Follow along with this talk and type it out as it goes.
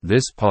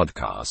This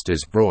podcast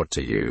is brought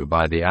to you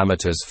by the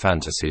Amateurs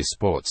Fantasy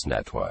Sports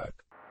Network.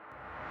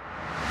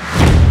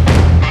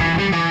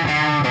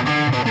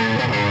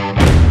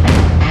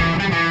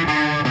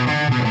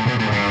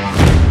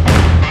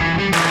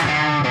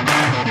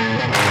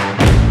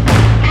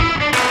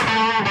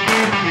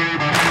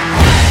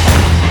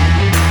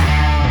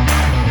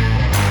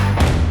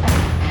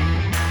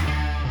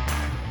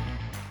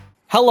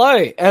 Hello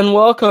and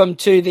welcome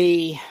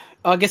to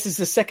I guess it's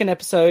the second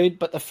episode,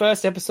 but the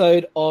first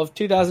episode of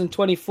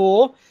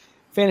 2024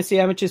 Fantasy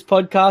Amateurs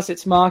Podcast.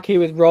 It's Mark here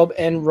with Rob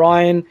and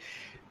Ryan.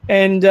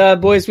 And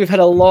boys, we've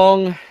had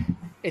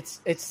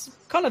it's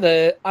kind of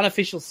the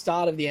unofficial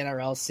start of the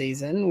NRL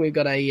season. We've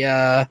got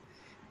a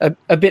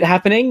bit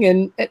happening,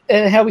 and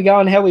how we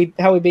going? How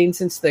we been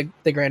since the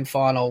grand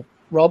final?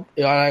 Rob,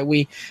 I know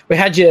we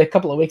had you a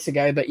couple of weeks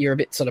ago, but you're a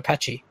bit sort of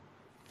patchy.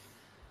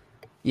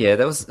 Yeah,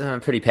 that was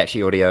pretty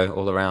patchy audio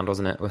all around,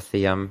 wasn't it, with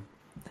the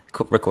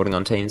recording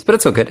on Teams? But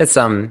it's all good. It's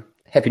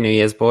Happy New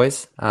Year's,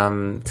 boys.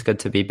 It's good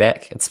to be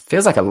back. It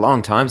feels like a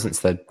long time since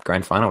the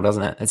grand final,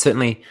 doesn't it? It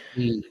certainly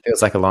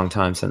feels like a long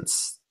time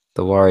since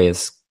the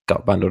Warriors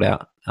got bundled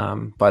out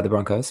by the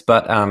Broncos.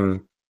 But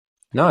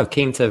no,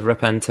 keen to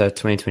rip into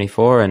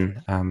 2024,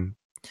 and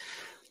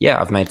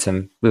yeah,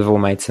 we've all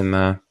made some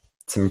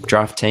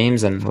draft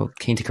teams, and we're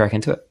keen to crack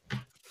into it.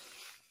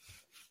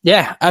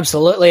 Yeah,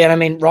 absolutely. And I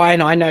mean,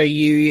 Ryan, I know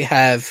you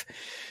have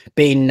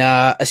been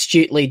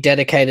astutely,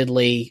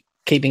 dedicatedly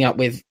keeping up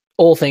with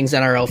all things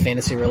NRL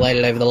fantasy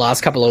related over the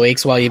last couple of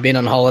weeks while you've been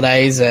on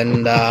holidays.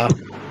 And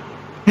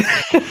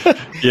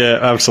yeah,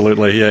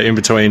 absolutely. Yeah, in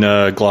between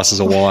glasses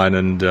of wine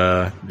and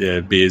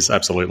beers,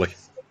 absolutely.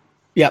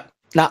 Yep,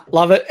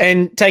 love it.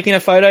 And taking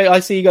a photo, I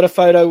see you got a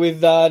photo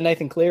with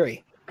Nathan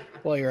Cleary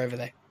while you're over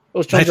there. It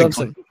was Sean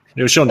Johnson.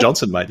 It was Sean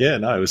Johnson, mate. Yeah,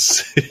 no, it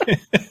was...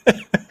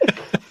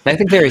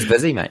 Nathan Cleary's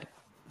busy, mate.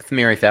 With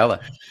Mary Fowler.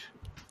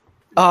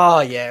 Oh,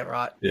 yeah,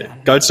 right. Yeah,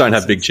 goats don't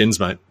have big chins,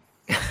 mate.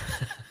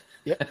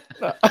 Yeah.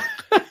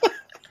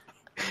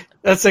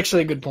 That's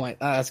actually a good point.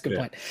 That's a good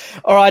point.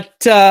 All right,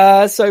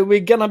 so we're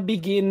going to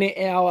begin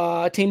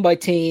our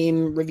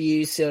team-by-team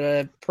review, sort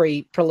of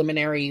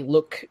preliminary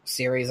look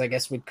series, I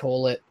guess we'd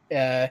call it.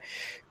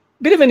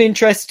 Bit of an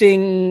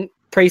interesting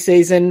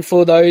preseason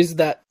for those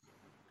that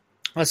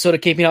are sort of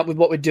keeping up with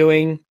what we're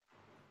doing.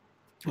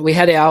 We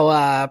had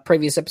our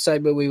previous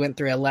episode where we went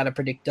through our ladder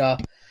predictor.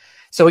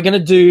 So we're going to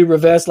do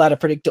reverse ladder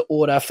predictor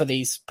order for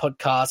these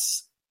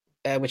podcasts,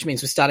 which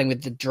means we're starting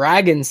with the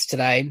Dragons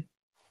today.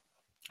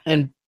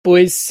 And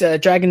boys,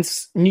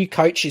 Dragons' new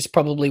coach is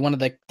probably one of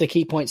the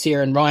key points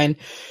here. And Ryan,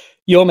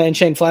 your man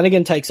Shane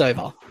Flanagan takes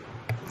over.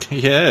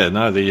 Yeah,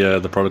 no,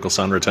 the prodigal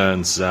son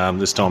returns,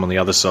 this time on the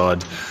other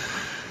side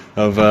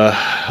of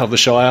the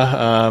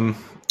Shire.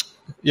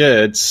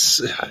 Yeah,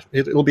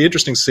 it'll be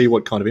interesting to see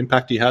what kind of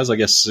impact he has. I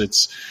guess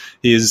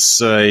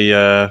he's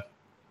a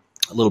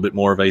little bit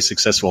more of a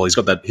successful. He's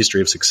got that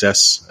history of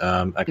success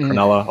at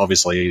Cronulla.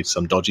 Obviously,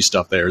 some dodgy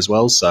stuff there as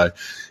well. So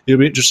it'll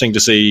be interesting to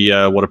see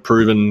what a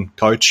proven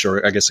coach,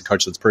 or I guess a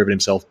coach that's proven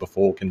himself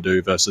before, can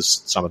do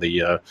versus some of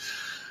the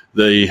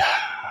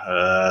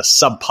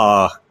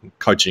subpar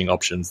coaching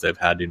options they've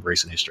had in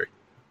recent history.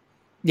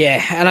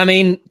 Yeah, and I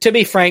mean, to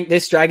be frank,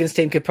 this Dragons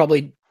team could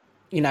probably.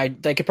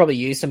 They could probably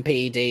use some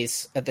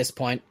PEDs at this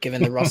point,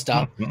 given the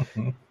roster.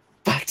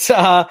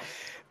 But,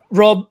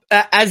 Rob,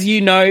 as you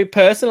know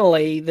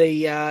personally,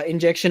 the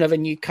injection of a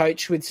new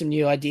coach with some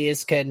new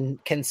ideas can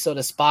sort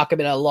of spark a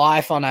bit of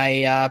life on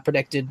a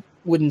predicted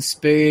wooden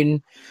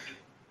spoon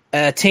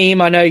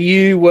team. I know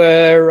you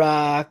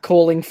were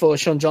calling for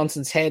Sean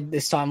Johnson's head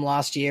this time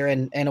last year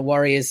and a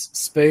Warriors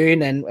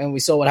spoon, and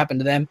we saw what happened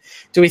to them.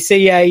 Do we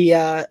see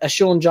a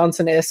Sean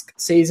Johnson-esque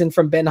season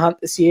from Ben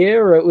Hunt this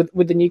year, or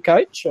with the new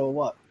coach, or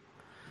what?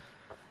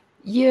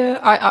 Yeah,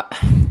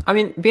 I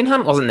mean, Ben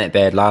Hunt wasn't that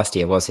bad last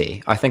year, was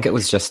he? I think it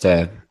was just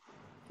their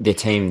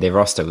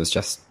roster was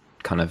just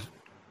kind of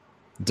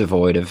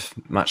devoid of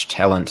much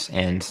talent,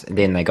 and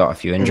then they got a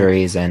few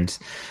injuries, and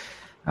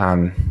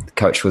the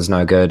coach was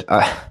no good.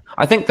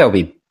 I think they'll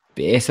be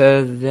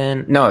better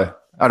than... No,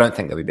 I don't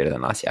think they'll be better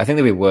than last year. I think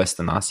they'll be worse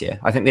than last year.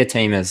 I think their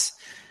team has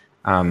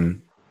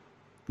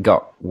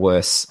got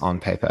worse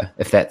on paper,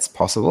 if that's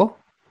possible.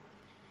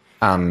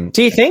 Do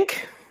you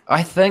think?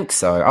 I think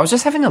so. I was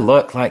just having a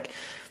look. Like,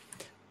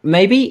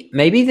 maybe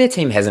their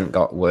team hasn't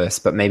got worse,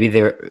 but maybe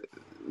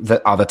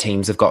the other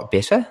teams have got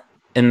better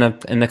in the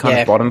kind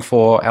of bottom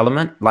four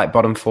element, like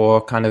bottom four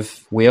kind of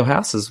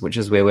wheelhouses, which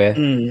is where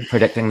we're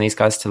predicting these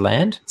guys to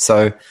land.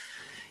 So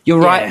you're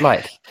right,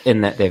 like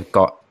in that they've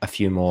got a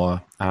few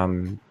more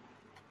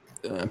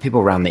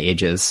people around the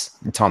edges,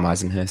 Tom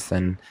Eisenhuth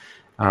and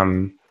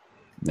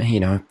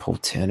Paul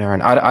Turner,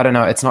 and I don't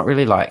know. It's not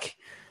really like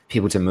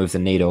people to move the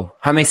needle.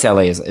 Jaime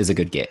Sally is a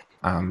good get.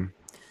 And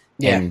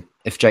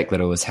if Jake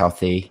Little is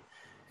healthy,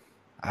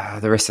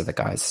 the rest of the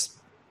guys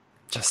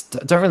just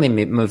don't really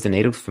move the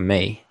needle for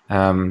me.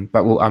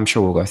 But I'm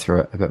sure we'll go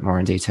through it a bit more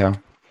in detail.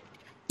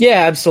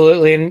 Yeah,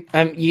 absolutely.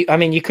 And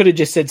you could have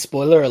just said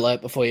spoiler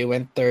alert before you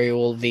went through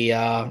all the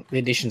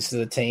additions to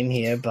the team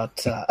here,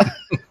 but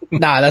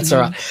No, that's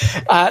all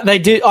right. They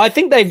do. I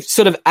think they've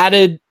sort of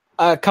added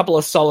a couple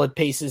of solid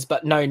pieces,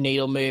 but no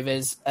needle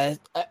movers.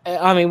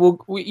 I mean,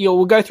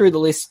 we'll go through the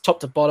list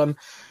top to bottom.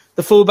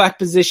 The fullback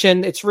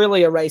position, it's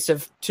really a race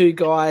of two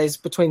guys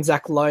between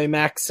Zach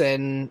Lomax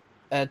and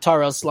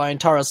Tyrell Sloan.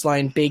 Tyrell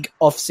Sloan, big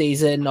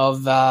off-season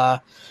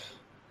of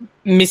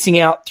missing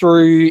out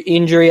through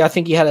injury. I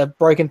think he had a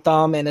broken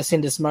thumb and a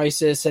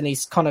syndesmosis, and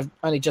he's kind of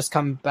only just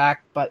come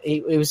back, but he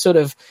was sort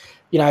of,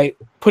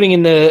 putting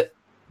in the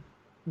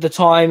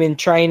time in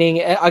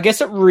training. I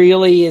guess it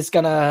really is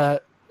going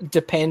to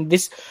depend.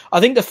 I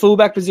think the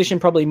fullback position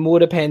probably more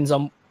depends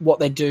on what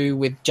they do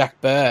with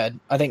Jack Bird.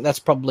 I think that's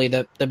probably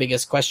the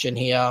biggest question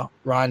here,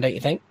 Ryan, don't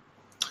you think?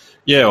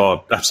 Yeah,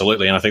 well,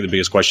 absolutely. And I think the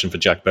biggest question for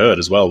Jack Bird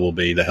as well will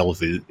be the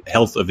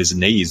health of his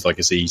knees. Like,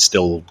 is he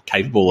still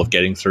capable of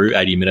getting through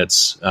 80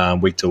 minutes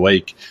week to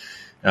week?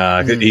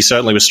 He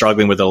certainly was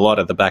struggling with it a lot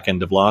at the back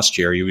end of last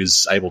year. He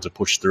was able to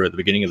push through at the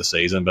beginning of the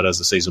season, but as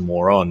the season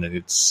wore on,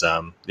 it's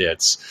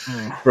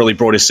really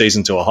brought his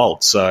season to a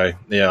halt. So,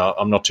 yeah,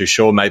 I'm not too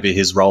sure. Maybe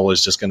his role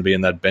is just going to be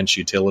in that bench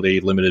utility,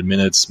 limited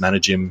minutes,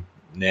 manage him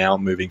now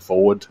moving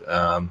forward.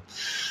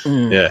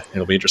 Yeah,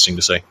 it'll be interesting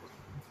to see.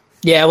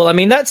 Yeah, well, I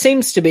mean, that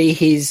seems to be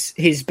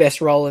his best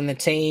role in the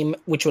team,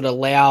 which would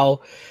allow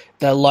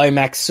the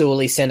Lomax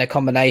Sully center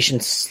combination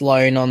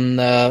Sloan on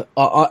the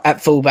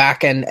at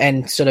fullback,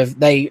 and sort of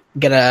they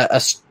get a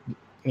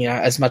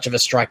as much of a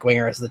strike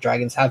winger as the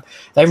Dragons have.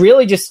 They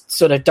really just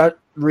sort of don't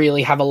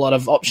really have a lot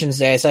of options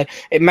there. So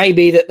it may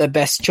be that the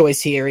best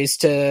choice here is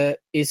to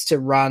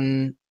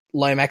run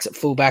Lomax at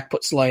fullback,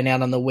 put Sloan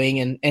out on the wing,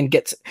 and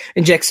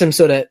inject some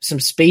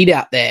speed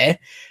out there.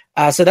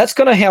 So that's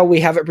kind of how we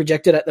have it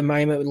projected at the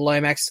moment, with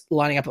Lomax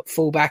lining up at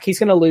fullback. He's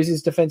going to lose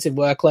his defensive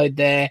workload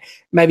there,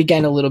 maybe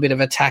gain a little bit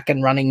of attack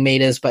and running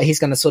meters, but he's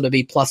going to sort of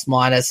be plus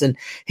minus. And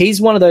he's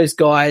one of those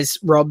guys,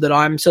 Rob, that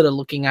I'm sort of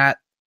looking at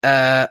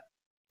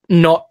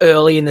not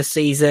early in the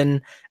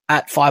season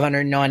at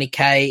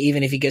 590K,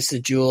 even if he gets the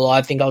duel.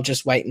 I think I'll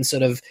just wait and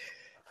sort of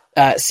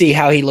see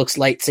how he looks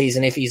late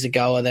season. If he's a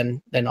goer,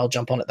 then I'll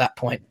jump on at that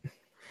point.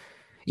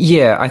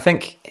 Yeah, I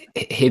think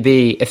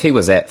if he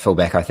was at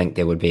fullback, I think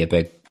there would be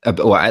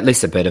or at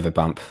least a bit of a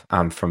bump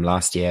from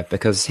last year,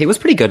 because he was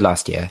pretty good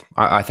last year.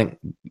 I think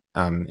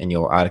in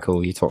your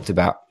article you talked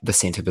about the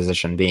centre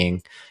position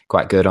being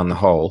quite good on the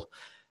whole,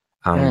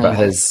 but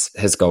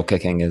his goal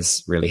kicking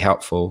is really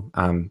helpful.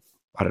 I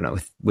don't know.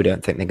 We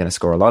don't think they're going to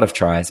score a lot of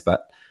tries,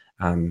 but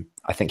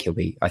I think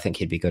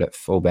he'd be good at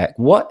fullback.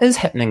 What is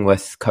happening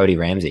with Cody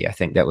Ramsey? I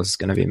think that was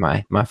going to be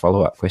my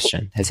follow-up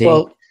question. Has he?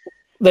 Well,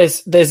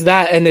 there's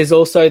that, and there's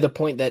also the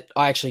point that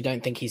I actually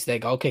don't think he's their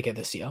goal kicker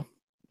this year.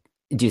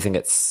 Do you think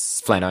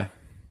it's Flano?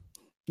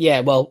 Yeah,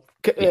 well,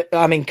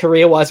 I mean,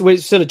 career-wise, we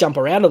sort of jump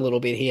around a little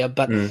bit here,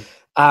 but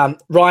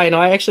Ryan,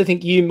 I actually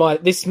think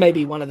this may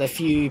be one of the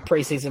few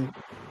preseason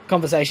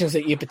conversations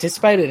that you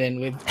participated in,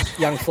 with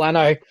young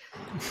Flano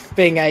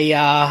being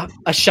a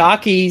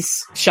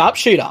Sharkies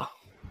sharpshooter.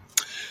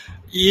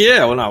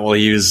 Yeah, well,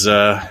 he was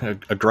a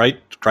great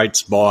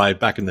spy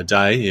back in the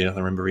day. Yeah, I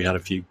remember he had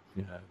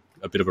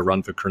a bit of a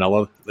run for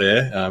Cronulla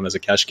there as a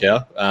cash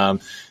cow.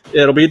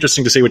 It'll be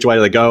interesting to see which way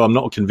they go. I'm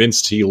not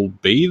convinced he'll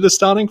be the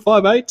starting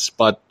 5'8",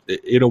 but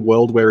in a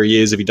world where he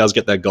is, if he does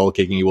get that goal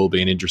kicking, he will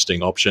be an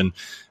interesting option.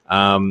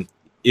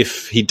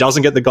 If he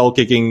doesn't get the goal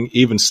kicking,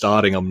 even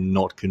starting, I'm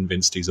not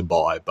convinced he's a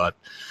buy, but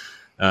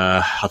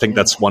I think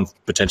that's one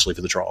potentially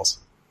for the trials.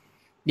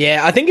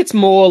 Yeah, I think it's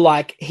more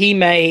like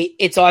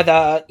it's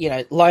either,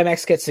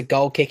 Lomax gets the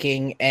goal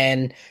kicking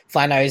and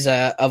Flano's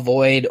a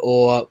void,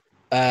 or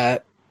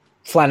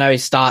Flano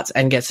starts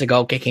and gets the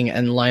goal kicking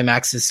and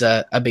Lomax is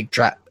a big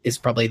trap, is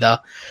probably the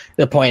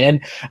point.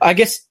 And I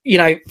guess,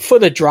 for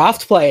the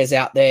draft players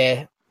out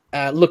there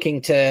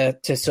looking to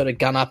sort of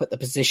gun up at the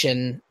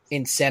position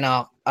in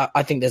center,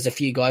 I think there's a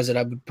few guys that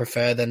I would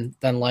prefer than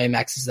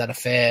Lomax. Is that a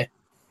fair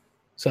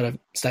sort of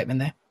statement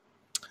there?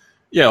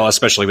 Yeah, well,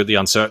 especially with the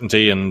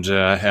uncertainty and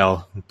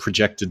our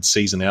projected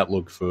season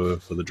outlook for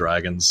the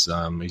Dragons.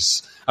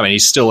 He's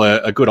still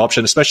a good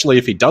option, especially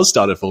if he does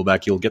start at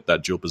fullback. He'll get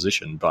that dual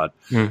position, but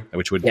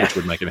which would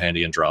make him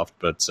handy in draft.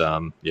 But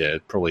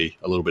probably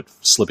a little bit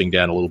slipping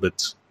down a little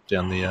bit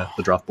down the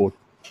draft board.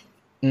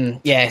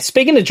 Yeah,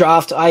 speaking of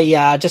draft,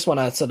 I just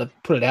want to sort of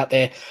put it out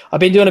there. I've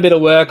been doing a bit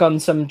of work on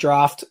some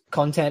draft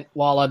content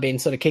while I've been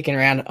sort of kicking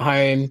around at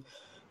home.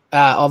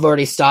 I've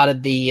already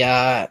started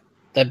the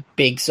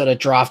big sort of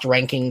draft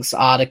rankings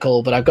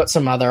article, but I've got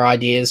some other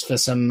ideas for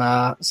some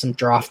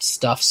draft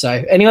stuff. So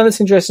anyone that's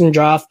interested in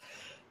draft,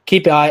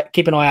 keep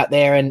an eye out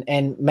there,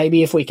 and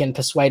maybe if we can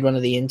persuade one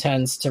of the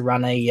interns to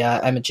run a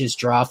amateurs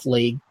draft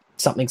league,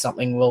 something,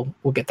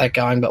 we'll get that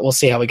going, but we'll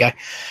see how we go.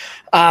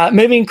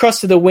 Moving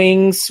across to the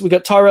wings, we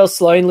got Tyrell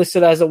Sloan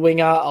listed as a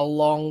winger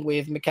along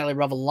with Michaeli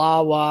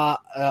Ravalawa.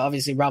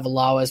 Obviously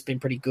Ravalawa has been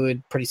pretty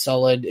good, pretty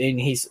solid, and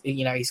he's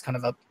kind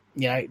of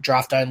a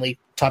draft only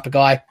type of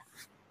guy.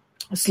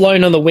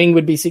 Sloan on the wing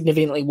would be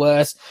significantly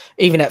worse.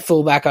 Even at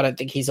fullback, I don't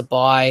think he's a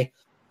buy.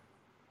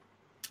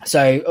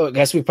 So I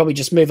guess we probably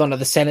just move on to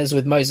the centers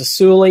with Moses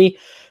Sully,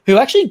 who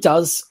actually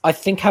does, I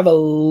think, have a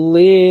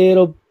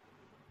little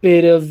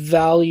bit of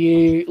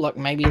value, like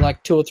maybe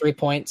like 2 or 3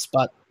 points,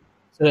 but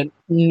sort of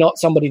not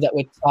somebody that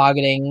we're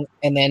targeting.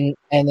 And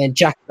then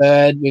Jack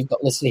Bird, we've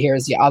got listed here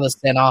as the other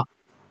center.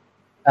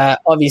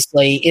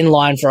 Obviously in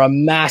line for a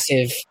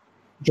massive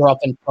drop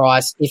in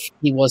price if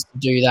he was to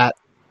do that.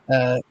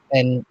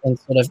 And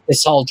sort of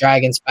this whole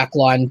Dragons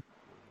backline,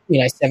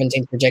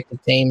 17th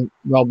projected team,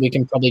 Rob, we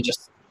can probably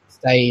just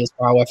stay as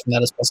far away from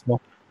that as possible.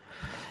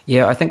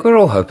 Yeah, I think we're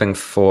all hoping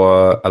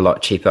for a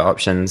lot cheaper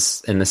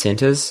options in the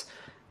centres.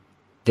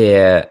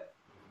 Because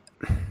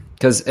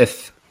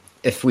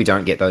if we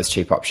don't get those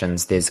cheap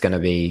options, there's going to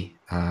be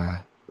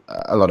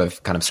a lot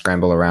of kind of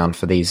scramble around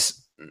for these,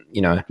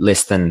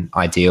 less than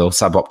ideal,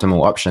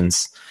 suboptimal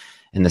options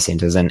in the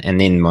centres, and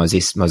then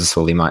Moses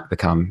Sully might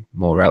become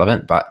more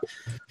relevant. But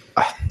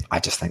I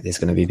just think there's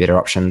going to be better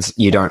options.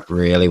 You don't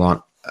really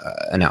want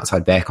an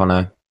outside back on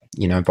a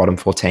bottom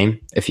 4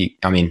 team if you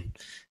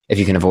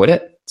can avoid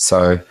it.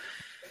 So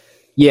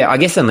yeah, I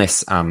guess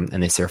unless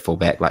they're a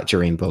fullback like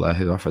Jareem Buller,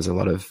 who offers a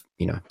lot of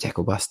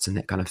tackle busts and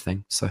that kind of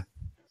thing. So.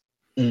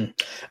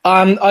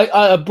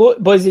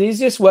 Boys, it is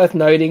just worth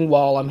noting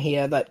while I'm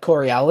here that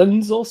Corey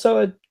Allen's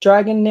also a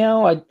Dragon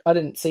now. I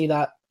didn't see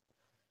that.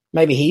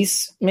 Maybe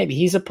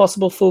he's a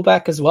possible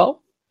fullback as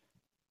well.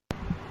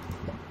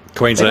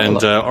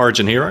 Queensland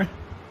Origin hero.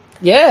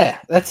 Yeah,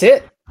 that's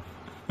it.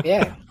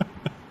 Yeah,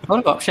 a lot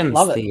of options.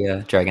 Love it.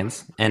 The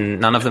Dragons, and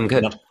none of them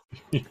good.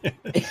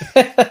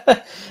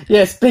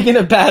 Yeah, speaking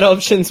of bad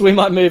options, we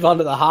might move on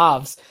to the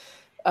halves,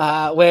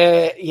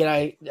 where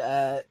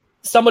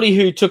somebody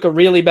who took a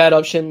really bad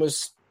option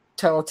was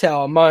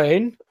Talatau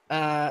Amone.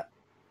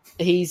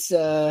 He's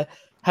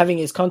having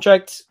his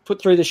contract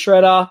put through the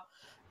shredder,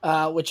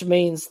 which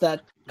means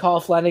that Kyle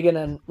Flanagan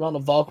and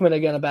Ronald Volkman are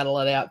going to battle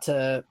it out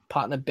to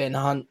partner Ben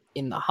Hunt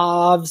in the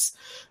halves.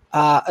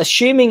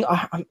 Assuming,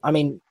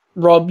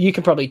 Rob, you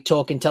can probably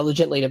talk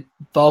intelligently to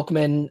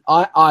Volkman.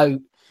 I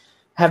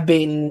have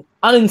been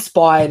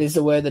uninspired is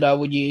the word that I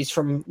would use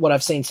from what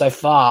I've seen so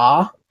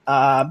far.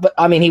 But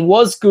he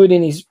was good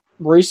in his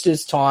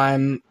Roosters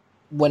time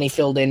when he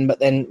filled in, but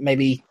then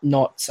maybe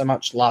not so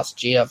much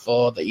last year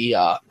for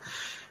the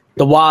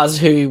Waz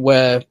who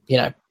were,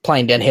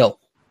 playing downhill.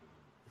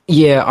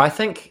 Yeah, I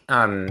think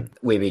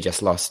Webby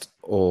just lost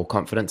all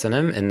confidence in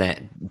him in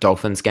that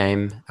Dolphins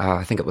game.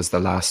 I think it was the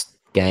last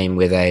game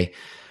where they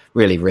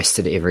really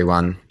rested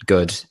everyone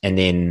good, and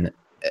then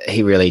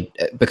he really,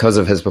 because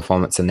of his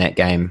performance in that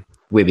game,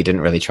 Webby didn't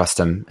really trust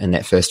him in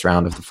that first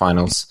round of the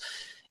finals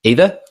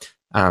either.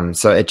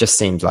 So it just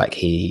seemed like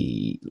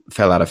he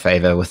fell out of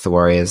favour with the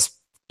Warriors.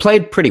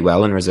 Played pretty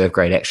well in reserve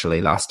grade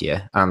actually last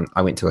year.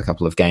 I went to a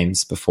couple of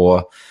games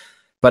before,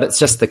 but it's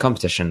just the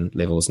competition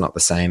level is not the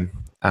same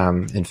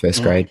in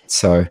first grade.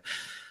 So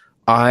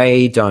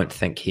I don't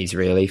think he's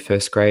really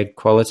first grade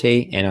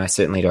quality, and I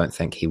certainly don't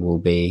think he will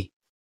be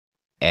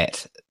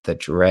at the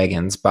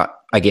Dragons. But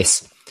I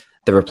guess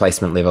the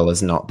replacement level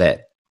is not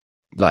that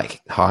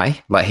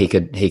high. Like he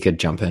could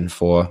jump in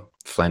for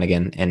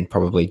Flanagan and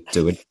probably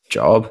do a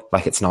job.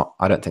 It's not,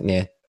 I don't think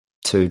they're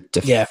too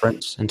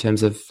different in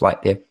terms of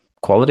their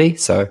quality.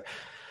 So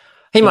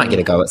he might get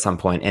a go at some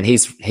point, and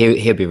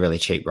he'll be really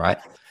cheap, right?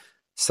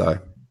 So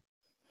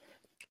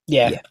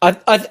yeah.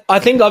 I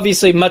think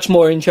obviously much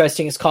more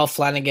interesting is Kyle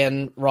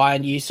Flanagan.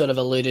 Ryan, you sort of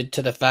alluded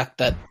to the fact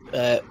that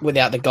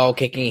without the goal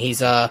kicking,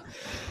 he's a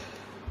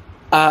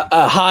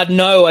hard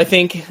no, I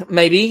think,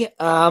 maybe.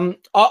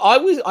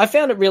 I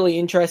found it really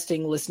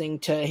interesting listening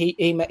to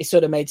he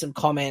sort of made some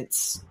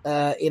comments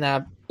in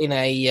a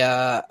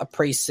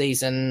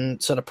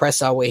preseason sort of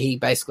presser where he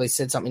basically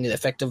said something to the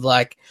effect of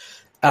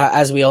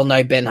as we all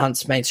know, Ben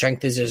Hunt's main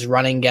strength is his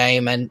running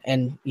game,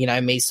 and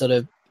me sort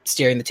of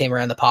steering the team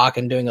around the park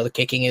and doing all the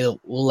kicking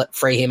will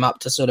free him up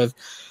to sort of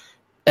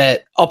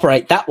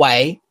operate that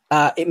way.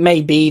 It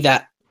may be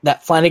that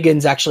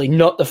Flanagan's actually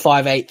not the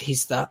 5'8",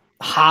 he's the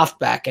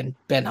halfback, and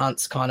Ben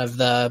Hunt's kind of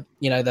the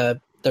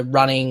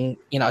running,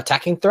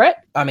 attacking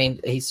threat.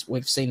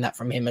 We've seen that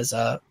from him as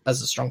a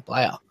strong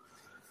player.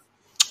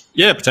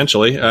 Yeah,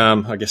 potentially.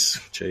 I guess,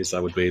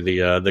 that would be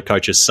the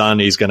coach's son.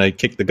 He's going to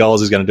kick the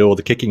goals. He's going to do all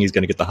the kicking. He's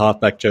going to get the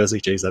halfback jersey.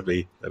 That'd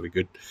be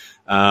good.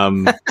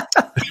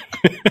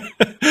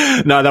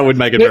 No, that would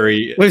make it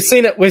very. We've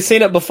seen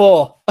it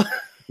before.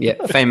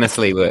 Yeah,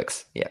 famously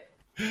works. Yeah.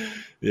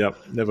 Yep,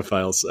 never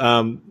fails.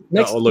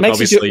 Makes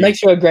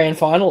you a grand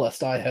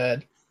finalist, I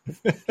heard.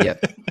 Yeah,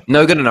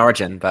 no good in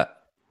Origin, but.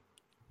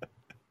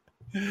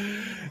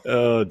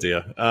 Oh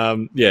dear.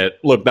 Yeah,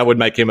 look, that would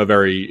make him a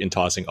very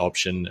enticing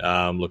option.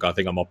 Look, I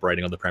think I'm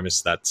operating on the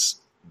premise that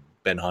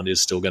Ben Hunt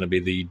is still going to be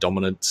the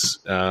dominant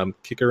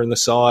kicker in the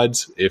side.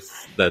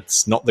 If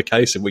that's not the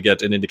case, if we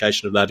get an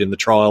indication of that in the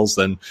trials,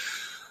 then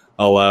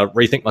I'll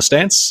rethink my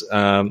stance.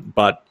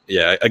 But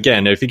yeah,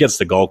 again, if he gets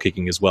the goal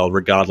kicking as well,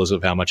 regardless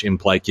of how much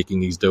in-play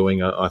kicking he's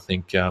doing, I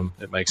think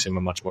it makes him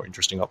a much more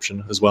interesting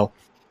option as well.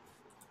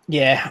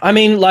 Yeah,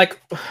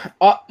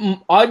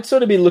 I'd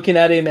sort of be looking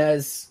at him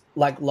as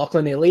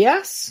Lachlan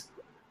Ilias,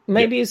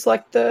 maybe is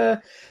like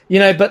the,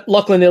 but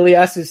Lachlan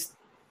Ilias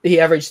he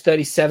averaged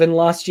 37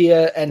 last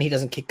year and he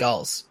doesn't kick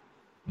goals.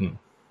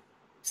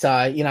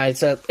 So,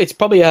 it's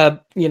probably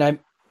a,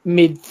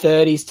 mid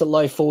 30s to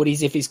low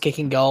 40s if he's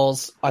kicking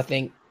goals, I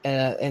think,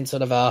 and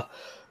sort of a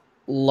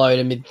low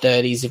to mid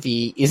 30s if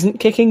he isn't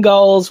kicking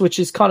goals, which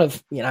is kind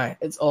of,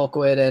 it's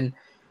awkward. And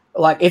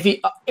like if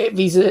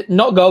he's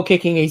not goal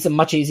kicking, he's a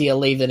much easier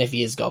leave than if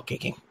he is goal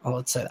kicking. I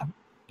would say that.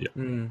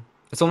 Yeah.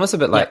 It's almost a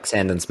bit like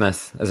Sandon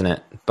Smith, isn't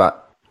it?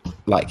 But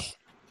like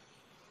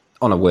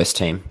on a worse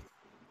team.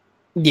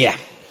 Yeah.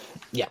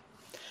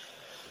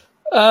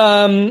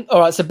 All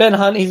right, so Ben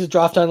Hunt, he's a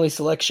draft-only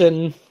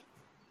selection.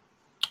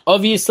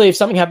 Obviously, if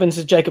something happens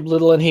to Jacob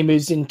Little and he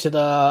moves into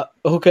the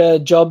hooker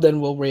job,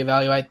 then we'll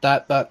reevaluate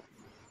that. But,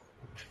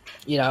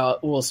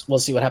 we'll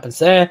see what happens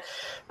there.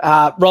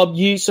 Rob,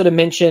 you sort of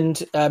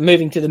mentioned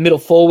moving to the middle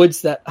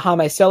forwards that Hame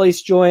Seli's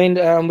joined.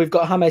 We've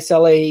got Hame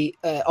Seli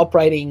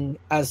operating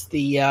as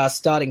the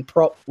starting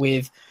prop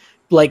with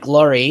Blake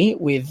Laurie,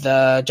 with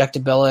Jack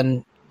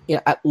DeBellin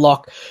at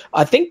lock.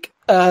 I think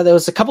there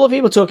was a couple of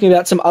people talking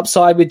about some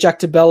upside with Jack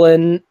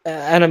DeBellin.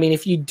 And I mean,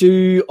 if you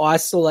do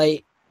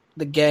isolate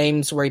the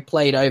games where he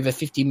played over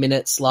 50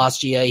 minutes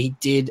last year, he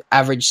did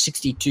average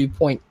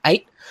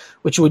 62.8,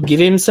 which would give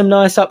him some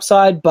nice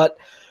upside. But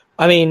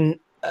I mean,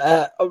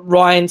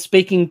 Ryan,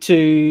 speaking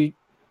to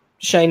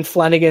Shane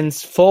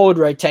Flanagan's forward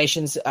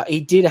rotations,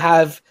 he did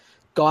have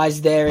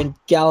guys there in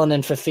Gallen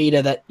and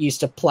Fafita that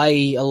used to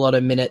play a lot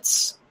of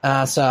minutes.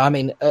 So, I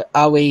mean,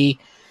 are we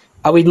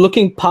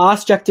looking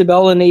past Jack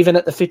DeBellin even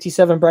at the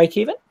 57 break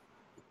even?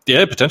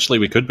 Yeah, potentially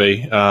we could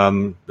be.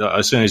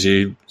 As soon as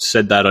you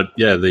said that, I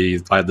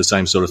had the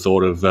same sort of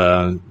thought of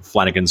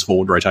Flanagan's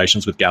forward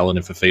rotations with Gallen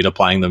and Fafita,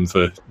 playing them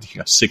for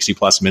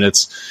 60-plus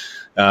minutes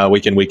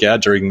week in, week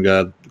out during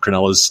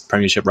Cronulla's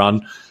premiership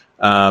run.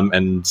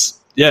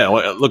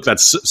 Look,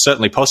 that's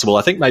certainly possible.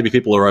 I think maybe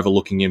people are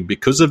overlooking him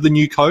because of the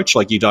new coach.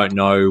 Like, you don't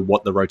know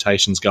what the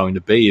rotation's going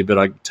to be,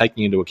 but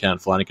taking into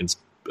account Flanagan's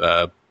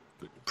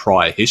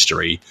prior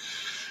history,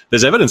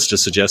 there's evidence to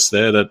suggest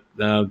there that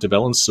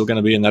DeBellin's still going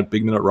to be in that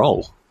big minute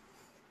role.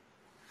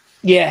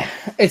 Yeah,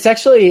 it's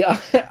actually,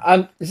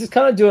 this is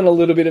kind of doing a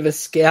little bit of a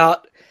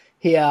scout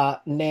here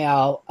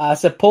now.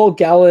 So Paul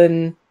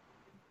Gallen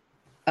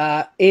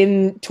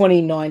in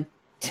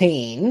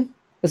 2019,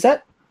 was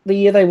that the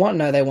year they won?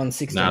 No, they won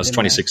 16. No, it was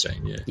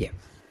 2016,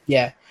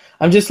 Yeah.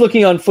 I'm just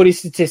looking on footy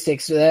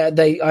statistics.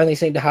 They only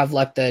seem to have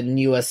like the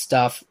newer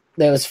stuff.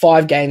 There was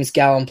 5 games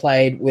Gallen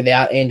played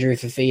without Andrew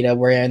Fafita,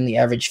 where he only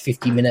averaged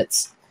 50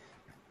 minutes.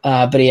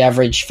 But he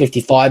averaged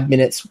 55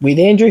 minutes with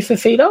Andrew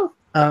Fafita,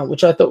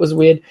 which I thought was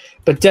weird.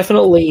 But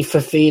definitely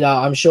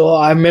Fafita, I'm sure.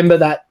 I remember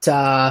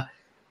that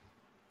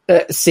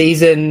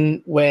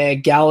season where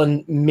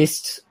Gallen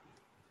missed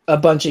a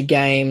bunch of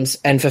games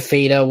and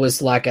Fafita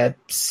was like a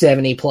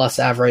 70-plus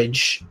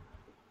average.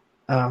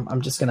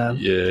 I'm just going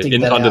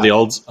to under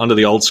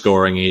the old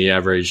scoring, he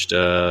averaged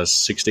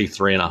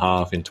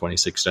 63.5 in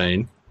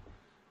 2016.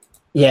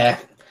 Yeah.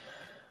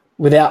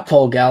 Without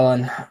Paul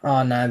Gallen,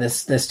 oh no,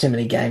 there's too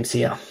many games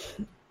here.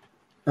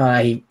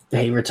 He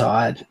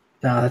retired.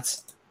 No,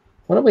 that's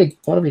what are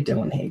we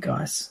doing here,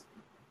 guys?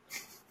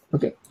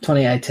 Look at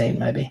 2018,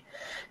 maybe.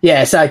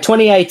 Yeah, so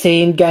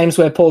 2018 games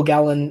where Paul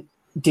Gallen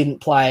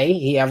didn't play,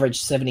 he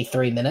averaged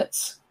 73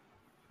 minutes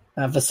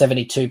for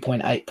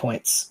 72.8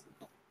 points.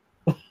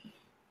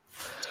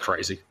 It's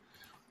crazy.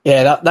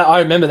 Yeah, that I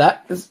remember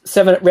that.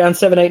 Round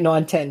 7, 8,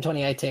 9, 10,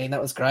 2018.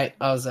 That was great.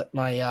 I was at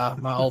my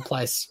my old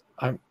place.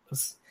 I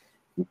was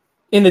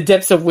in the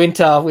depths of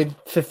winter with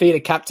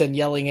Fafita captain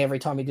yelling every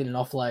time he did an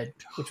offload,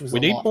 which was we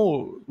need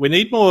more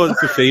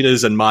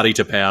Fafitas and Marty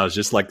Tapau's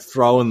just like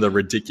throwing the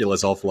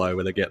ridiculous offload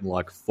where they're getting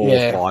like 4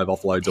 or 5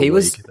 offloads a week. He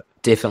was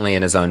definitely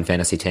in his own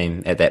fantasy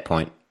team at that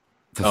point.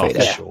 Fafita.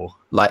 For sure.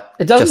 Like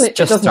it doesn't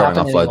throwing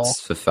offloads anymore.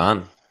 For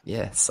fun.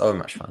 Yeah, so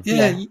much fun.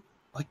 Yeah.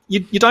 You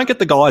don't get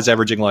the guys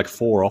averaging like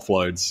 4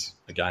 offloads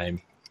a game.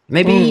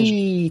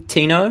 Maybe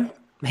Tino?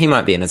 He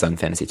might be in his own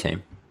fantasy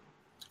team.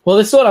 Well,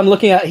 this is what I'm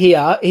looking at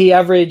here. He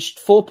averaged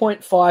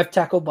 4.5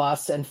 tackle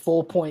busts and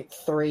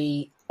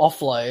 4.3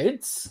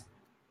 offloads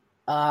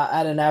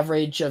at an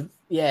average of,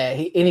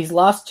 in his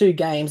last 2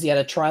 games, he had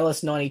a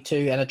tryless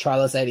 92 and a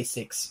tryless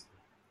 86.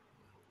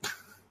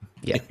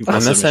 Yeah, I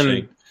miss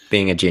him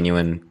being a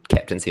genuine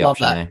captaincy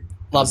option there.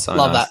 Love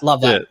that.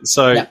 Yeah,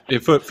 so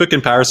for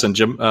comparison,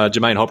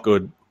 Jermaine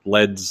Hopgood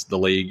led the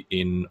league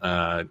in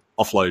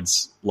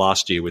offloads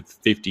last year with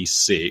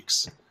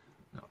 56.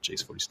 Oh,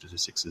 geez,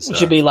 46 is... It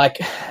should be like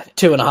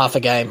 2.5 a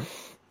game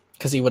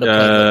because he would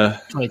have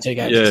played 22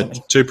 games or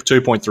something.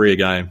 2.3 a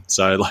game.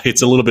 So like,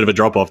 it's a little bit of a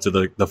drop-off to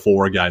the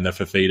 4 a game that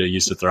Fafita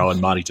used to throw, and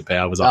Marty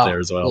Tapau was up there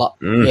as well.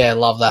 Yeah,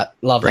 love that.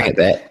 Bring it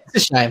back.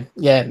 It's a shame.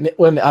 Yeah,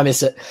 I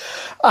miss it.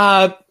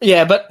 But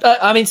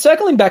I mean,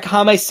 circling back,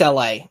 Hame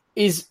Sele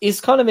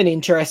is kind of an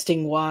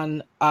interesting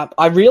one.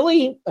 I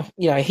really,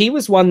 he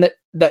was one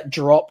that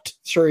dropped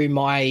through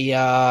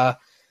my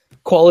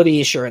quality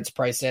assurance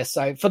process.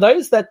 So for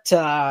those that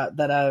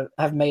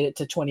have made it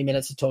to 20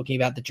 minutes of talking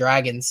about the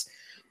Dragons,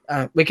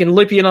 we can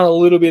loop in on a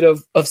little bit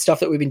of stuff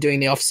that we've been doing in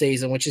the off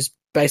season, which is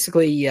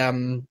basically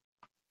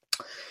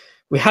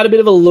we had a bit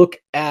of a look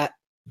at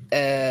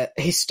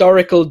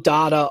historical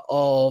data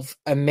of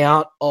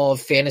amount of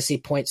fantasy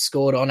points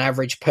scored on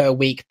average per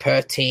week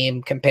per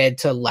team compared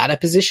to ladder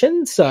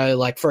position. So,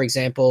 like, for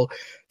example,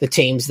 the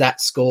teams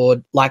that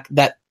scored, like,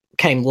 that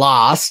came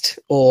last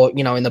or,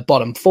 you know, in the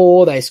bottom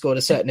four, they scored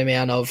a certain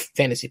amount of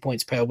fantasy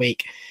points per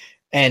week.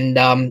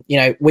 And, you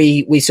know,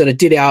 we sort of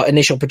did our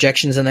initial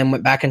projections and then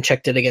went back and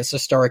checked it against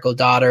historical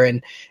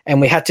data.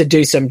 And we had to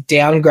do some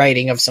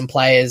downgrading of some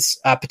players,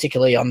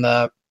 particularly on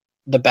the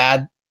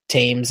bad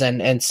teams.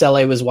 And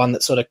Sele was one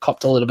that sort of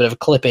copped a little bit of a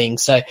clipping.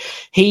 So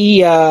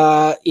he,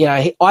 I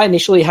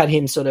initially had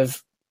him sort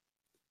of,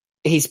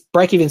 his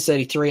break-even's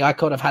 33. I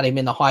could have had him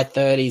in the high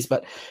 30s,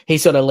 but he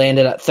sort of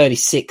landed at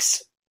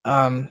 36.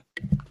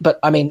 But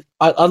I mean,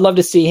 I'd love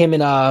to see him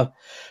in a.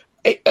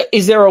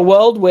 Is there a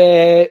world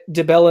where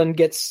DeBellin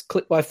gets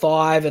clipped by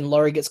 5 and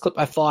Laurie gets clipped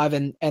by 5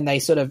 and they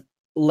sort of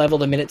level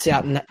the minutes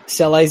out and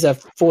Sele's a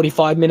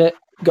 45-minute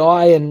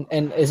guy and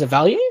is a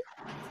value?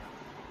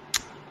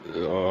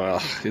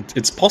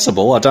 It's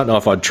possible. I don't know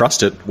if I'd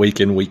trust it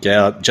week in, week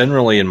out.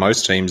 Generally, in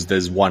most teams,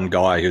 there's one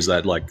guy who's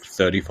that like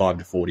 35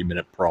 to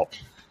 40-minute prop.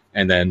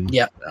 And then,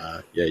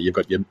 you've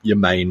got your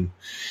main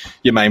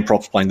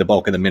props playing the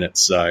bulk of the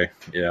minutes. So,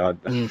 yeah,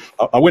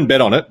 I wouldn't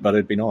bet on it, but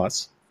it'd be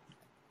nice.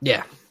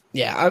 Yeah.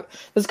 Yeah,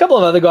 there's a couple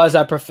of other guys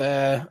I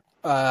prefer.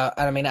 And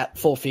I mean, at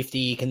 450,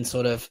 you can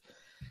sort of,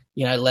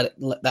 you know, let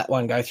that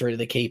one go through to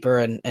the keeper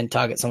and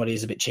target somebody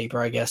who's a bit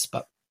cheaper, I guess.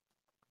 But,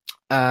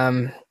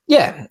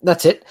 yeah,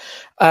 that's it.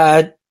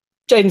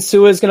 Jaden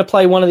Sewer's going to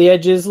play one of the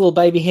edges, little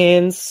baby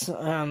hands.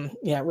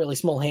 Really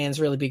small hands,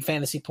 really big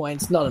fantasy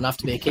points. Not enough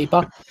to be a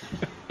keeper.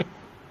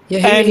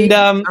 Yeah, he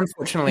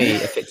unfortunately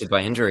affected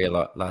by injury a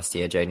lot last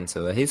year, Jaden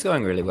Sewer. He's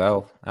going really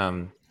well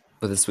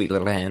with his sweet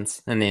little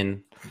hands. And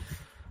then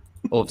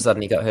all of a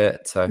sudden he got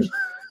hurt, so.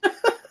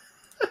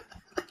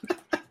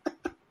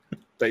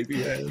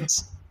 Baby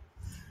hands.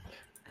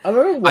 I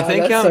don't know why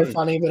that's so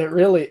funny, but it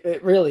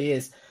really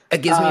is.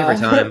 It gives me every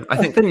time. I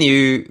think the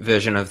new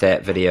version of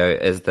that video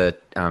is the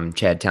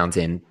Chad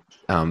Townsend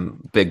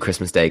big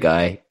Christmas Day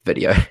guy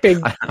video.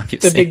 Big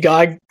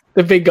guy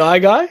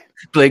guy?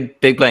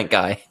 Big blank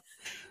guy.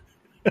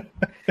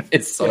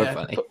 It's so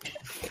funny.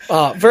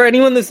 For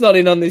anyone that's not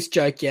in on this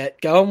joke yet,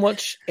 go and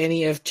watch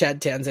any of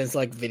Chad Townsend's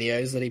like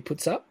videos that he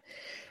puts up.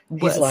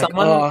 He's like,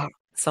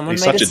 someone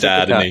he's made such a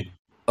dad, isn't he?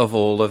 Of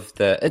all of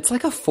it's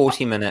like a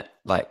 40-minute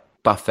like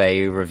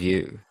buffet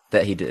review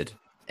that he did,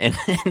 and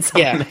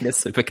someone made a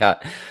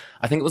supercut.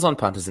 I think it was on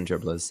Punters and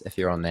Dribblers. If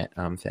you're on that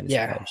fantasy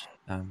page,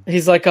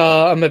 he's like,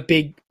 I'm a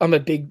big,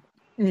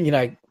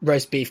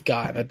 roast beef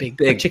guy. I'm a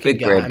big chicken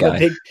guy.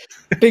 I'm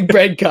a big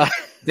bread guy.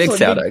 Big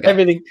sourdough guy.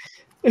 Everything.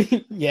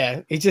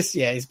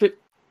 It's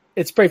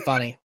pretty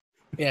funny.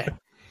 Yeah.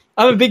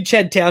 I'm a big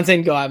Chad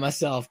Townsend guy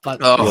myself,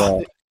 but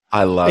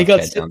I love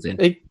Chad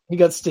Townsend. He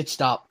got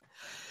stitched up.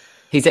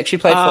 He's actually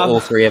played for all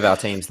three of our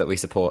teams that we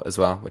support as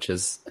well, which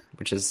is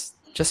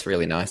just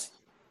really nice.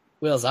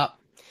 Wheels up.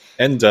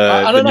 And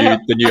the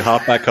new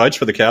halfback coach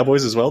for the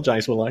Cowboys as well,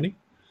 James Maloney.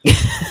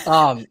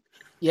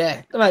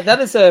 Yeah. Mate, that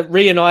is a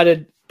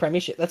reunited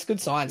premiership. That's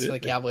good science for the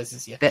Cowboys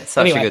this year. That's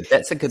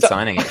a good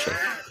signing, actually.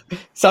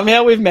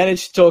 Somehow we've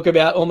managed to talk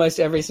about almost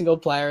every single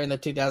player in the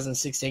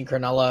 2016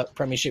 Cronulla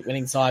premiership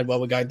winning side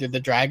while we're going through the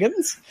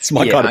Dragons. It's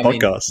my kind of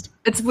podcast.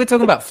 We're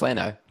talking about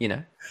Flano, you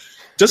know.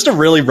 Just to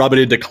really rub it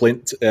into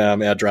Clint,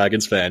 our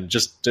Dragons fan,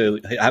 just to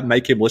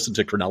make him listen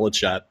to Cronulla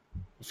chat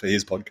for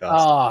his podcast.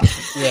 Oh,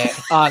 yeah.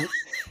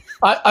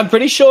 I'm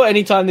pretty sure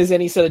anytime there's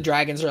any sort of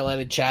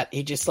Dragons-related chat,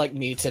 he just like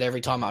mutes it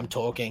every time I'm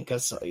talking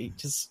because he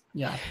just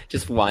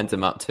winds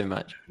him up too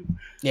much.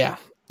 Yeah.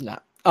 No.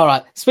 All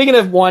right. Speaking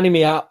of winding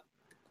me up,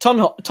 Tom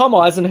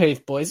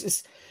Eisenhuth, boys.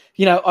 Is,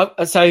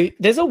 so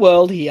there's a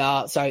world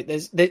here. So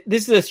this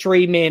is a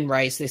 3-man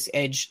race. This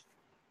edge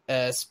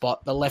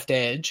spot, the left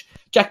edge.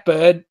 Jack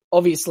Bird,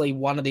 obviously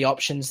one of the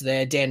options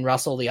there. Dan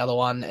Russell, the other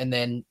one, and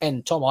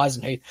Tom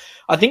Eisenhuth.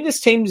 I think this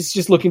team is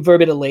just looking for a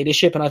bit of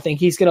leadership, and I think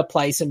he's going to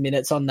play some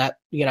minutes on that.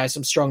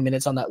 Some strong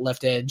minutes on that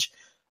left edge.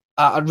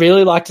 I'd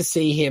really like to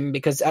see him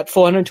because at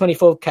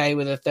 424K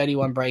with a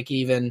 31 break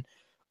even,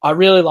 I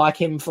really like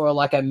him for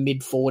like a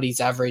mid-40s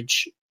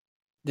average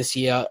this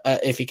year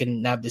if he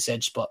can nab this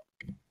edge spot.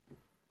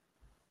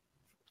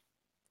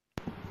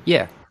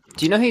 Yeah.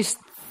 Do you know he's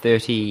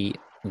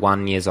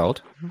 31 years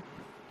old?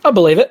 I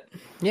believe it.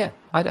 Yeah.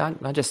 I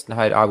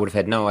would have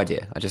had no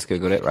idea. I just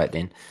Googled it right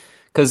then.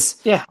 Because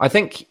I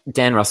think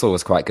Dan Russell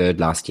was quite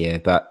good last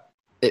year, but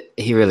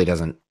he really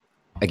doesn't,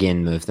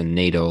 again, move the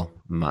needle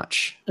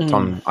much.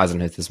 Tom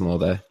Eisenhuth is more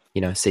the,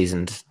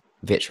 seasoned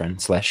veteran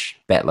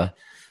 / battler.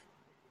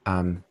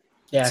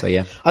 So,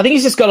 yeah. I think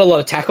he's just got a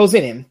lot of tackles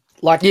in him.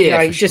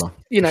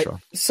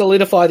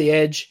 Solidify the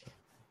edge.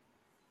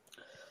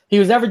 He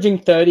was averaging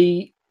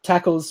 30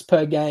 tackles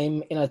per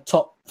game in a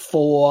top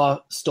 4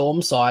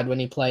 Storm side when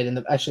he played in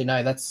the. Actually,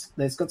 no,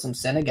 there's got some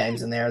center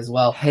games in there as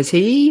well. Has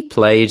he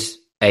played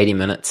 80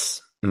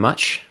 minutes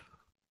much?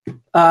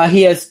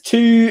 He has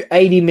 2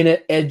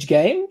 80-minute edge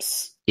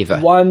games. Ever.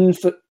 One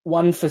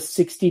for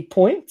 60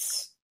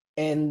 points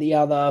and the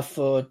other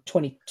for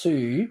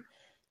 22.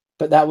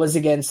 But that was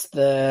against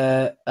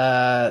the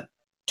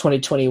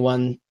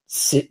 2021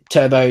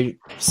 Turbo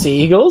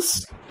Sea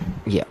Eagles.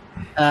 Yeah.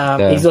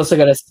 He's also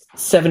got a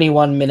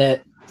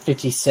 71-minute,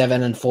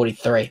 57 and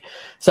 43.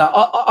 So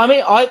I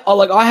mean,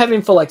 I have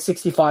him for like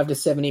 65 to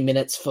 70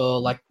 minutes for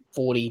like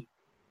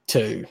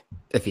 42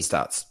 if he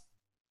starts.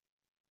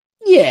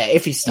 Yeah,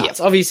 if he starts.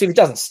 Yeah. Obviously, if he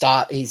doesn't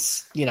start,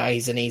 he's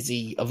an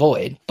easy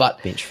avoid.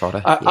 But bench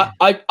fodder.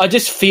 I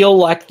just feel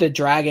like the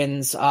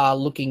Dragons are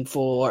looking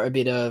for a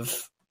bit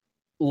of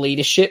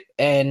leadership,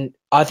 and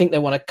I think they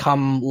want to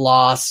come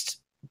last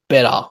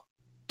better.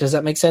 Does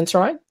that make sense,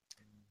 Ryan?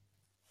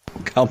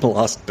 Come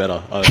last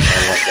better. I like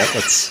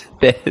that.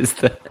 There's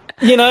the...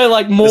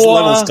 like more... There's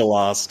levels to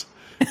last.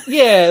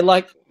 Yeah,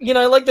 like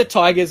the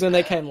Tigers when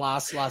they came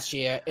last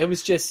year. It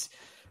was just,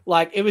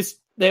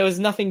 there was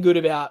nothing good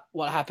about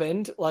what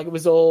happened. Like, it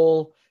was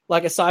all,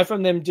 aside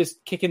from them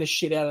just kicking the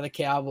shit out of the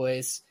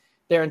Cowboys,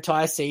 their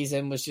entire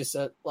season was just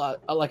a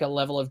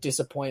level of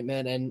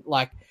disappointment and,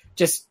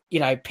 just,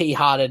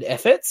 pea-hearted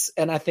efforts.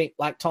 And I think,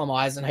 Tom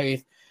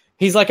Eisenhuth,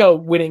 he's like a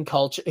winning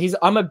culture.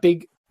 I'm a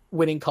big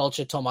winning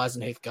culture Tom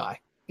Eisenhuth guy.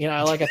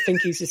 I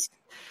think he's just...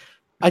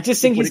 I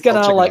just think he's going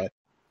to,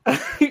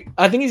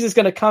 I think he's just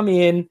going to come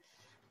in,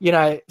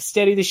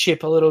 steady the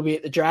ship a little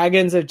bit. The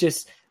Dragons are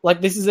just...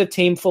 this is a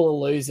team full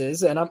of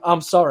losers, and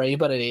I'm sorry,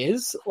 but it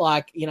is.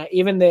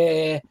 Even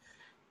their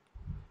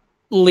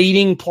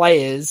leading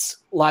players,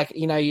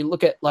 you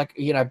look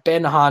at,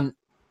 Ben Hunt,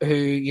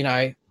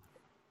 who,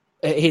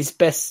 his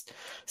best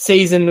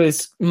season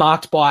was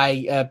marked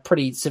by a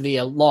pretty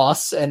severe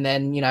loss, and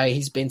then,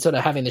 he's been sort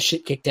of having the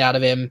shit kicked out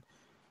of him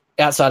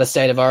outside of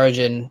State of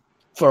Origin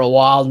for a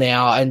while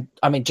now. And,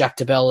 I mean, Jack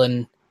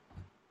DeBellin,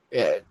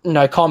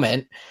 no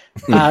comment.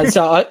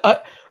 So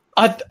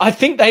I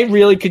think they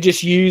really could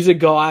just use a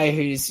guy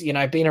who's,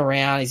 been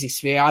around, he's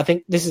experienced. I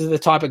think this is the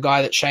type of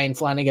guy that Shane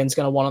Flanagan's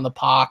going to want on the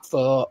park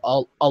for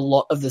a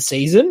lot of the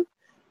season,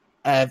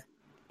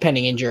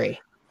 pending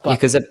injury. But,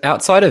 because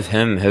outside of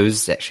him,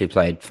 who's actually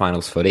played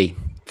finals footy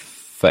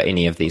for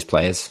any of these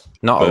players?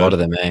 Not Bird. A lot of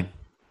them, eh?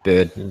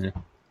 Bird.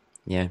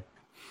 Yeah.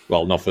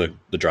 Well, not for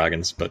the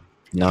Dragons, but...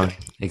 No,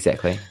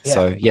 exactly. Yeah.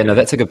 So,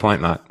 that's a good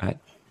point, Mark. Right.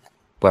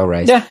 Well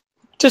raised. Yeah,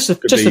 just a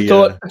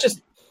thought.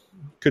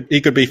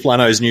 He could be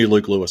Flano's new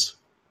Luke Lewis.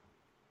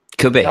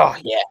 Could be. Oh,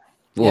 yeah.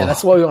 Whoa. Yeah,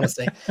 that's what we want to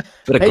see.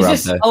 Bit of grub,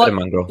 though. Bit of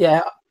mongrel.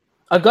 Yeah,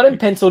 I got him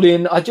penciled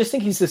in. I just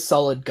think he's a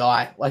solid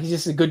guy. He's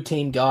just a good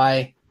team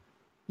guy.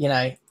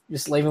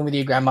 Just leave him with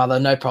your grandmother,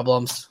 no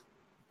problems.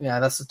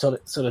 That's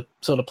the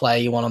sort of player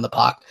you want on the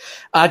park.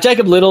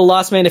 Jacob Little,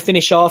 last man to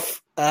finish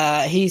off.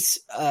 He's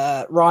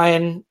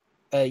Ryan.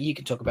 You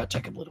can talk about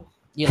Jacob Little.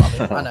 You love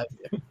him, I know.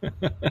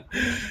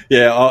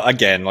 Yeah,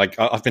 again,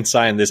 I've been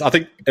saying this. I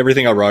think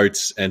everything I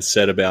wrote and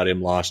said about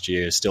him last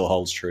year still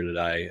holds true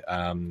today.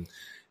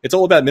 It's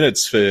all about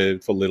minutes for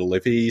Little.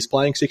 If he's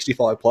playing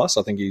 65 plus,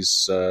 I think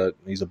he's a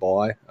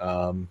buy.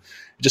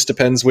 It just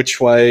depends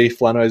which way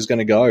Flano's going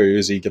to go.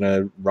 Is he going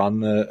to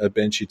run a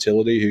bench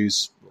utility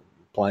who's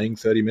playing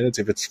 30 minutes?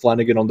 If it's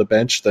Flanagan on the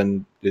bench,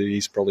 then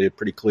he's probably a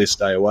pretty clear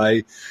stay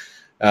away.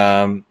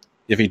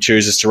 If he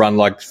chooses to run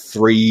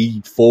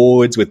 3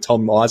 forwards with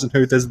Tom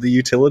Eisenhuth as the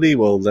utility,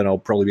 well, then I'll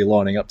probably be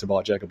lining up to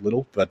buy Jacob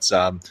Little. But,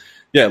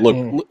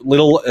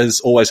 Little has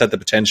always had the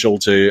potential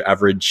to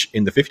average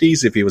in the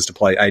 50s if he was to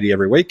play 80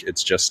 every week.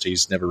 It's just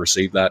he's never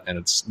received that, and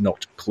it's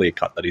not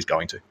clear-cut that he's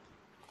going to.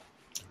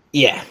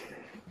 Yeah.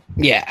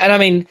 Yeah, and I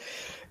mean,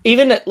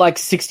 even at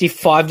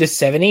 65 to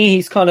 70,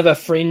 he's kind of a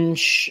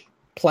fringe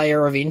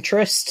player of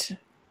interest.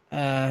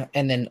 And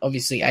then,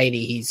 obviously,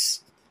 80,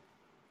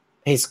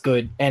 he's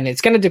good, and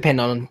it's going to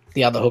depend on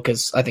the other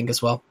hookers, I think,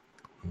 as well.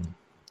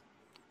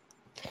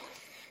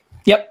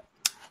 Yep.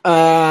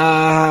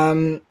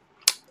 The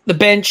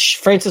bench,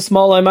 Francis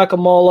Molo, Michael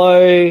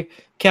Molo,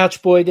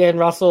 Couch Boy, Dan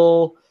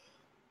Russell,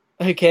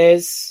 who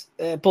cares?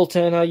 Paul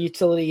Turner,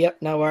 utility, yep,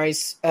 no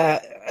worries.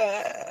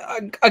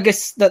 I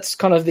guess that's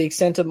kind of the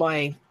extent of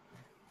my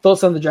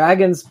thoughts on the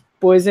Dragons.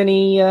 Boys,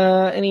 any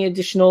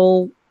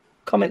additional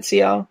comments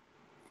here?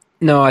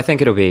 No, I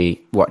think it'll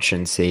be watch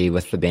and see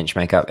with the bench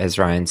makeup, as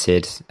Ryan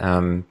said.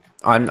 I'm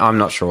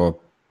not sure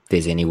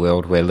there's any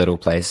world where Little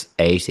plays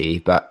 80,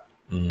 but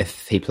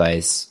if he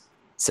plays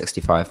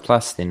 65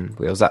 plus, then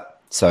wheels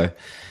up. So,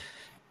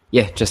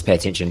 yeah, just pay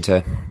attention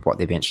to what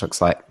their bench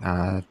looks like,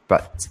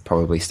 but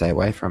probably stay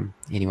away from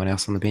anyone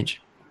else on the bench.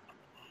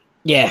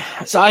 Yeah,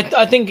 so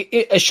I think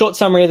a short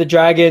summary of the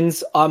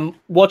Dragons. I'm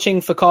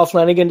watching for Kyle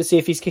Flanagan to see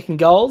if he's kicking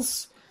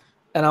goals.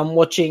 And I'm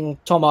watching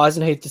Tom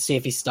Eisenhuth to see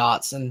if he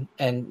starts. And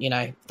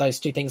those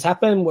two things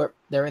happen.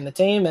 They're in the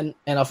team, and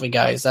off we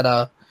go. Is that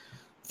a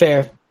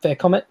fair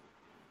comment?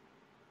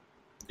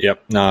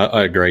 Yep. No,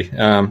 I agree.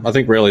 I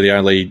think really the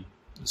only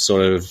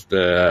sort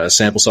of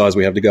sample size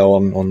we have to go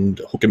on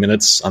hooker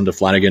minutes under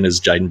Flanagan is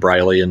Jaden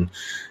Brayley, and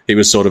he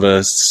was sort of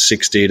a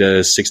 60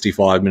 to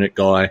 65 minute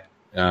guy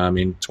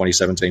in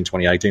 2017,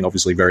 2018,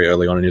 obviously very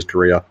early on in his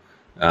career.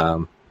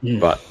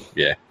 But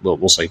yeah,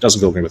 we'll see. Doesn't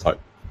fill me with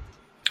hope.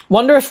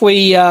 Wonder if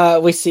we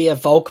see a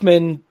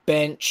Volkman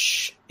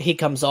bench. He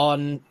comes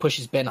on,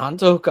 pushes Ben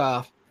Hunt to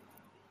hooker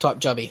type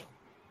jobby.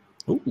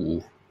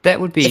 Ooh, That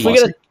would be. If we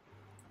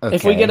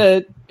get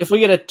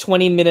a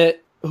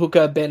 20-minute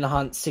hooker Ben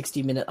Hunt,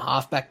 60-minute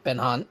halfback Ben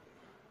Hunt,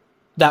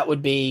 that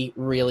would be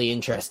really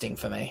interesting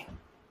for me.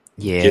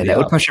 Yeah, that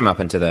would push him up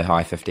into the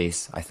high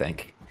 50s, I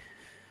think.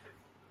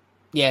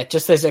 Yeah,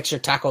 just those extra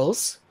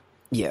tackles.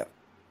 Yeah,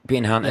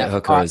 Ben Hunt at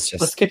hooker is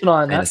just let's keep an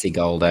eye on fantasy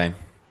gold, eh?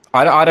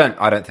 I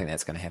don't think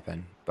that's going to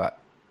happen, but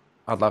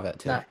I'd love it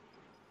too.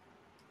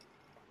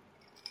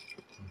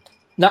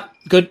 No,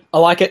 good. I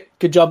like it.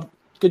 Good job.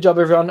 Good job,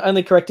 everyone.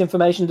 Only correct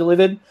information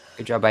delivered.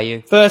 Good job,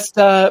 AU. First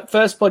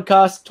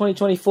podcast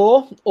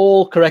 2024.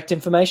 All correct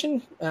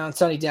information.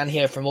 It's only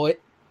downhill from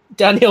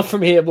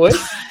here, boys.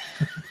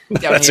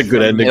 That's a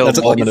good ending. That's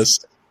ominous.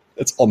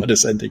 That's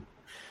ominous ending.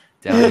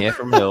 Down here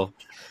from Hill.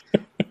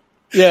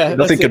 Yeah,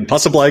 nothing can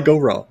possibly go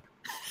wrong.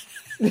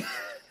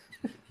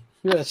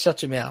 Yeah,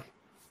 shut your mouth.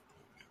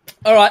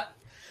 All right.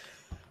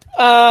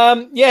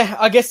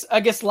 I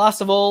guess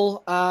last of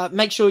all,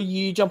 make sure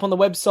you jump on the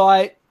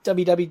website,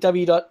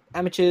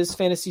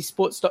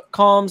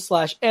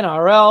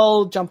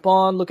 www.amateursfantasysports.com/NRL. Jump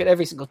on, look at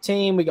every single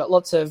team. We got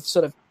lots of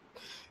sort of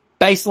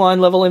baseline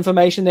level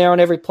information there on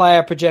every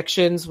player,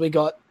 projections. We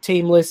got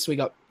team lists. We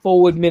got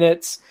forward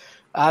minutes.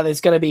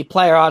 There's going to be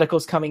player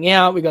articles coming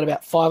out. We got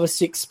about 5 or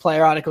 6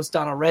 player articles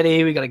done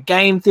already. We got a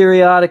game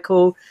theory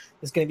article.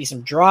 There's going to be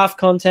some draft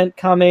content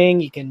coming.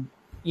 You can,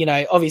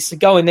 obviously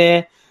go in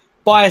there,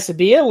 buy us a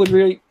beer.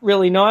 Would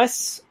really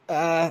nice.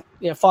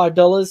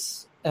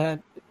 $5.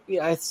 It'd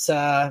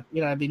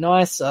be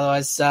nice.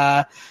 Otherwise,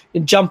 you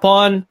jump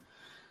on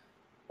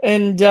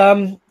and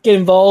get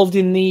involved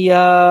in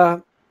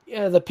the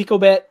pickle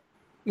bet,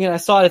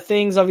 side of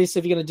things. Obviously,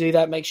 if you're going to do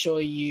that, make sure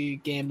you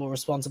gamble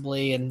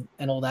responsibly and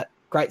all that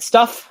great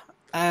stuff.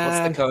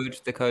 What's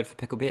the code for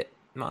Picklebet,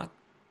 Mark?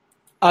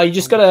 You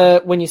just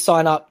gotta, when you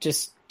sign up,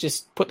 just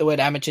put the word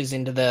amateurs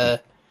into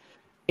the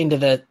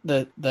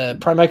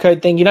promo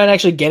code thing. You don't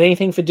actually get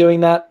anything for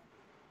doing that,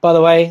 by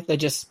the way. It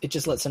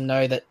just lets them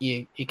know that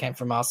you came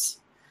from us.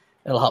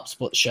 It'll help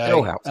support the show. It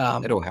all helps.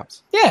 It all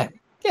helps. Yeah.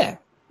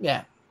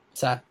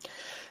 So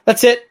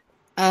that's it.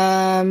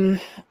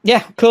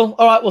 Cool.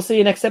 All right, we'll see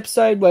you next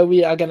episode where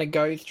we are going to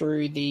go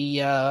through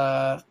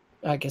the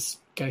next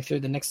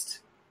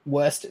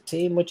worst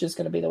team, which is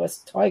going to be the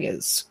West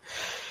Tigers.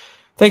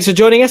 Thanks for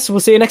joining us. We'll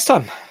see you next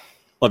time.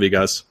 Love you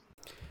guys.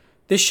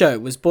 This show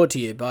was brought to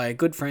you by our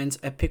good friends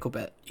at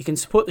Picklebet. You can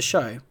support the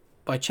show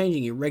by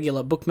changing your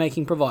regular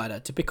bookmaking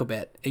provider to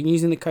Picklebet and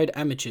using the code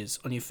amateurs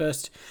on your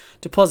first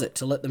deposit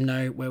to let them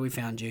know where we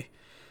found you.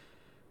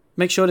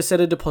 Make sure to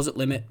set a deposit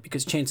limit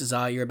because chances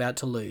are you're about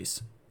to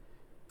lose.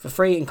 For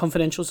free and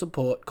confidential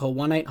support, call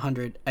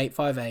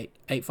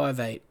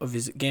 1-800-858-858 or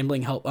visit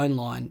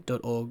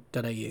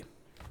gamblinghelponline.org.au.